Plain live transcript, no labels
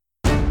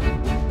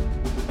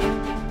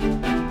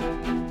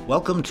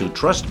Welcome to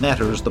Trust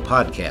Matters, the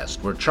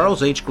podcast, where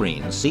Charles H.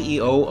 Green,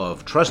 CEO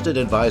of Trusted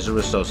Advisor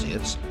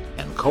Associates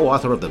and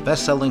co-author of the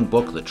best-selling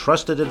book, The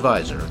Trusted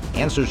Advisor,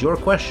 answers your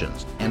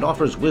questions and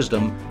offers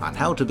wisdom on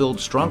how to build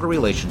stronger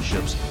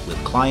relationships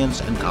with clients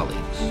and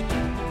colleagues.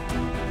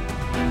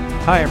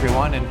 Hi,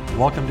 everyone, and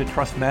welcome to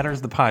Trust Matters,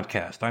 the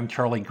podcast. I'm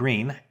Charlie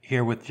Green,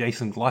 here with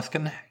Jason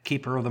Gluskin,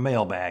 keeper of the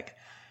mailbag.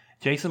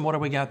 Jason, what do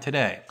we got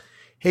today?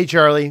 Hey,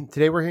 Charlie.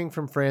 Today we're hearing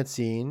from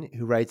Francine,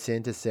 who writes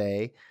in to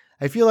say,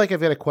 I feel like I've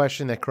got a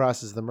question that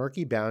crosses the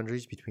murky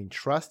boundaries between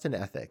trust and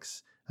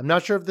ethics. I'm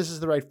not sure if this is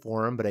the right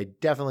forum, but I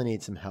definitely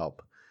need some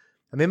help.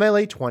 I'm in my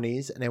late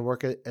 20s, and I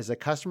work as a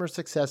customer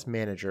success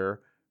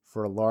manager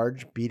for a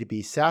large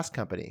B2B SaaS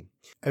company.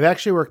 I've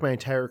actually worked my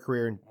entire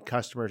career in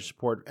customer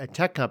support at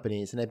tech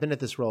companies, and I've been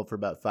at this role for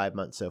about 5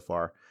 months so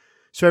far.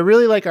 So I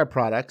really like our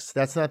products.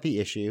 That's not the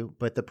issue,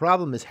 but the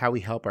problem is how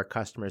we help our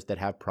customers that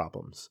have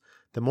problems.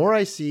 The more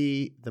I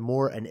see, the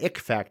more an ick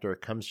factor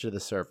comes to the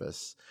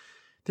surface.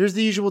 There's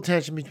the usual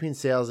tension between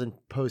sales and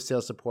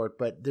post-sale support,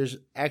 but there's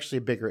actually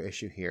a bigger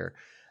issue here.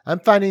 I'm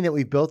finding that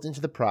we built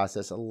into the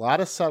process a lot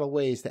of subtle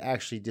ways to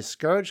actually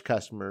discourage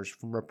customers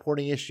from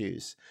reporting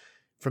issues,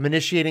 from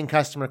initiating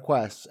customer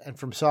requests, and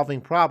from solving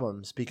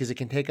problems because it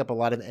can take up a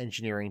lot of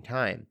engineering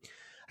time.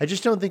 I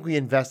just don't think we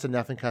invest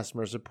enough in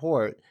customer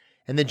support,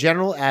 and the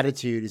general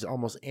attitude is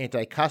almost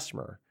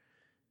anti-customer.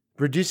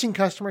 Reducing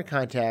customer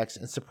contacts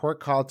and support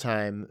call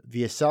time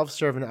via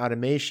self-serve and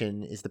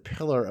automation is the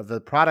pillar of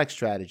the product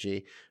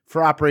strategy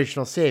for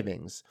operational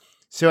savings.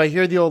 So I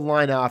hear the old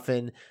line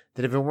often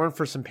that if it weren't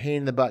for some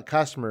pain-in-the-butt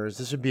customers,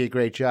 this would be a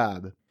great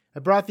job. I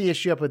brought the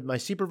issue up with my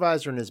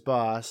supervisor and his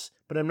boss,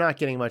 but I'm not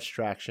getting much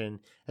traction.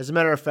 As a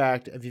matter of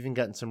fact, I've even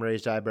gotten some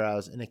raised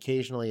eyebrows and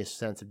occasionally a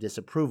sense of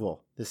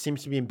disapproval. This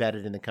seems to be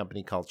embedded in the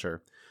company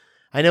culture.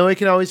 I know I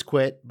can always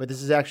quit, but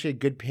this is actually a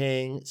good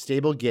paying,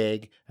 stable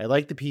gig. I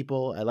like the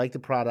people, I like the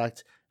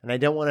product, and I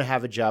don't want to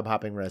have a job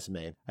hopping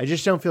resume. I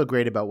just don't feel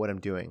great about what I'm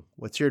doing.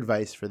 What's your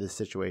advice for this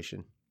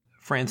situation?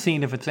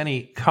 Francine, if it's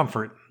any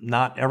comfort,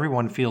 not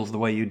everyone feels the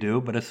way you do,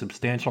 but a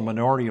substantial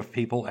minority of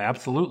people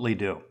absolutely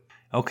do.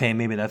 Okay,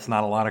 maybe that's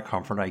not a lot of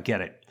comfort, I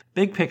get it.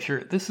 Big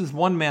picture, this is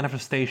one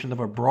manifestation of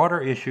a broader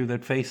issue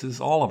that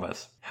faces all of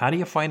us. How do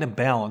you find a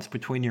balance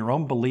between your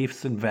own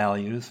beliefs and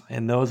values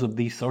and those of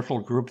these social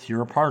groups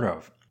you're a part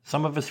of?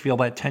 Some of us feel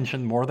that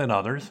tension more than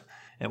others.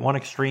 At one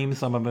extreme,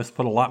 some of us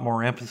put a lot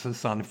more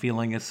emphasis on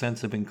feeling a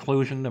sense of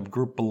inclusion, of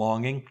group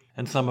belonging,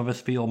 and some of us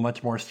feel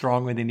much more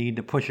strongly the need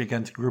to push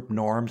against group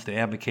norms to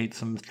advocate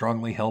some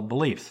strongly held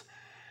beliefs.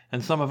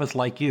 And some of us,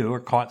 like you, are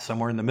caught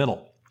somewhere in the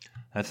middle.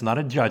 That's not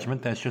a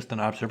judgment, that's just an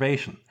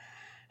observation.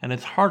 And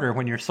it's harder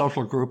when your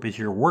social group is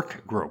your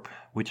work group,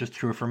 which is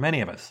true for many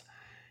of us.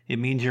 It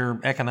means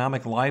your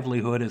economic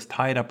livelihood is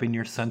tied up in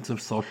your sense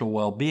of social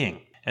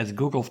well-being. As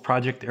Google's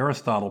Project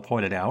Aristotle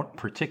pointed out,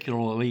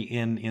 particularly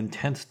in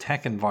intense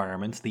tech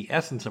environments, the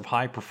essence of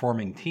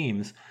high-performing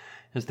teams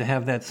is to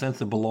have that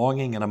sense of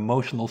belonging and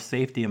emotional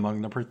safety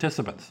among the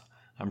participants.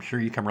 I'm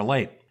sure you can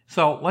relate.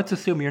 So let's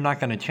assume you're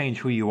not going to change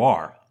who you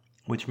are,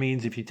 which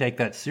means if you take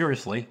that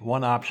seriously,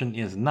 one option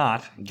is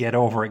not get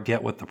over it,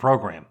 get with the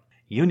program.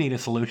 You need a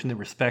solution that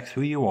respects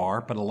who you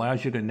are, but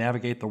allows you to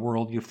navigate the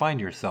world you find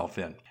yourself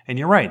in. And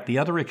you're right, the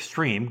other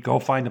extreme, go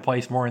find a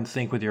place more in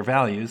sync with your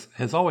values,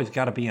 has always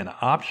got to be an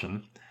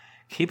option.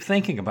 Keep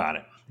thinking about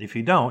it. If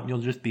you don't, you'll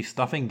just be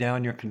stuffing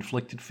down your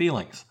conflicted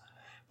feelings.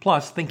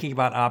 Plus, thinking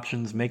about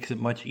options makes it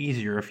much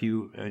easier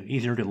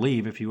easier to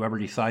leave if you ever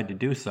decide to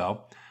do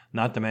so.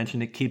 Not to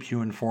mention it keeps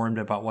you informed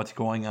about what's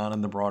going on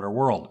in the broader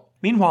world.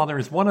 Meanwhile, there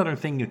is one other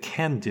thing you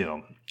can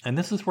do, and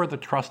this is where the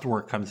trust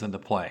work comes into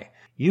play.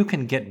 You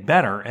can get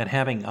better at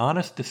having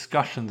honest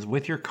discussions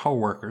with your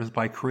coworkers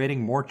by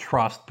creating more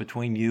trust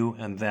between you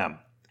and them.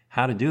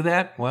 How to do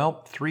that?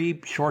 Well,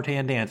 3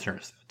 shorthand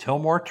answers. Tell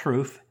more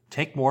truth,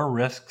 take more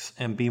risks,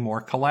 and be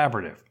more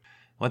collaborative.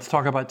 Let's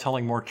talk about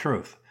telling more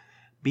truth.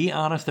 Be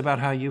honest about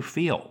how you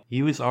feel.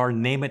 Use our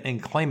name it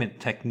and claim it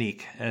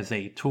technique as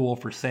a tool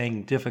for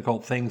saying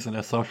difficult things in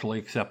a socially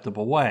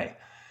acceptable way.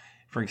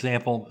 For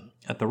example,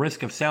 at the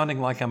risk of sounding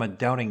like I'm a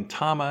doubting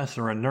Thomas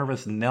or a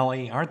nervous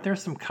Nellie, aren't there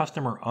some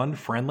customer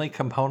unfriendly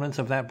components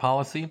of that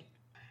policy?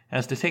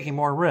 As to taking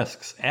more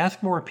risks,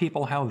 ask more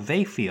people how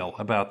they feel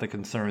about the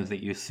concerns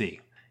that you see.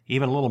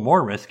 Even a little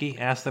more risky,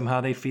 ask them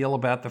how they feel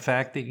about the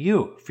fact that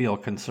you feel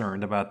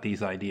concerned about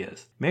these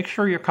ideas. Make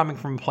sure you're coming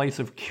from a place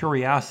of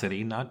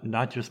curiosity,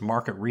 not just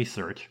market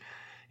research.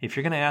 If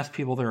you're going to ask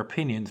people their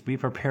opinions, be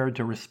prepared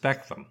to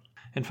respect them.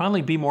 And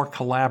finally, be more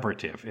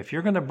collaborative. If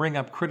you're going to bring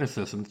up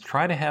criticisms,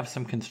 try to have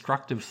some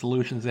constructive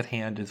solutions at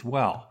hand as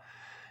well.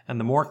 And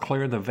the more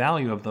clear the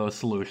value of those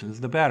solutions,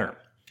 the better.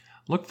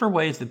 Look for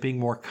ways that being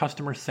more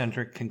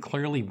customer-centric can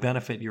clearly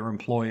benefit your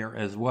employer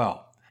as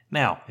well.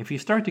 Now, if you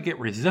start to get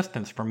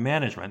resistance from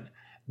management,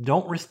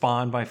 don't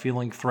respond by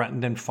feeling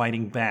threatened and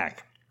fighting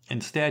back.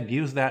 Instead,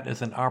 use that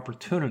as an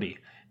opportunity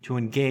to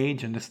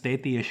engage and to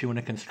state the issue in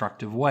a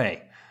constructive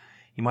way.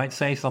 You might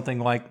say something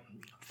like,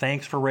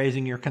 "Thanks for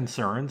raising your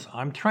concerns.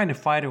 I'm trying to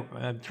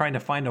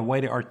find a way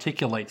to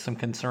articulate some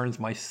concerns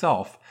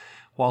myself.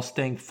 while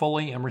staying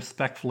fully and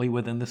respectfully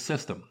within the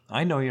system.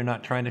 I know you're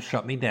not trying to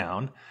shut me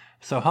down,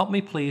 so help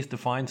me please to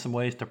find some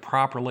ways to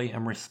properly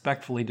and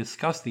respectfully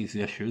discuss these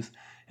issues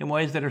in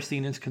ways that are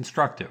seen as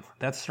constructive.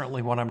 That's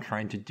certainly what I'm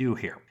trying to do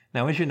here.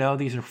 Now, as you know,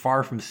 these are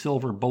far from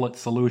silver bullet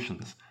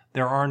solutions.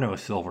 There are no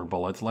silver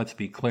bullets, let's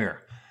be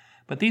clear.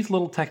 But these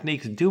little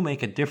techniques do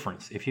make a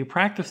difference if you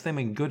practice them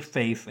in good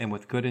faith and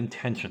with good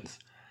intentions.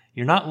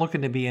 You're not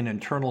looking to be an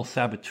internal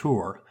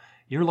saboteur.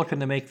 You're looking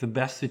to make the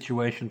best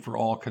situation for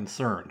all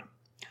concerned.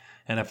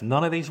 And if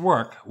none of these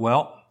work,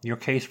 well, your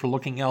case for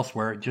looking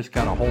elsewhere just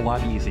got a whole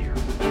lot easier.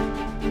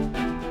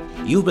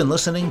 You've been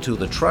listening to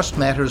the Trust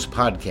Matters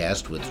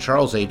podcast with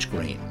Charles H.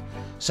 Green.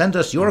 Send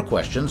us your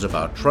questions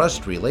about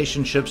trust,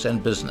 relationships,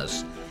 and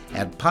business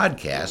at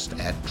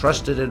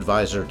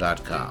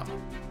podcast@trustedadvisor.com.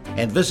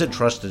 And visit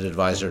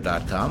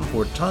trustedadvisor.com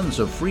for tons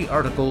of free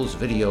articles,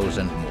 videos,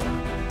 and more.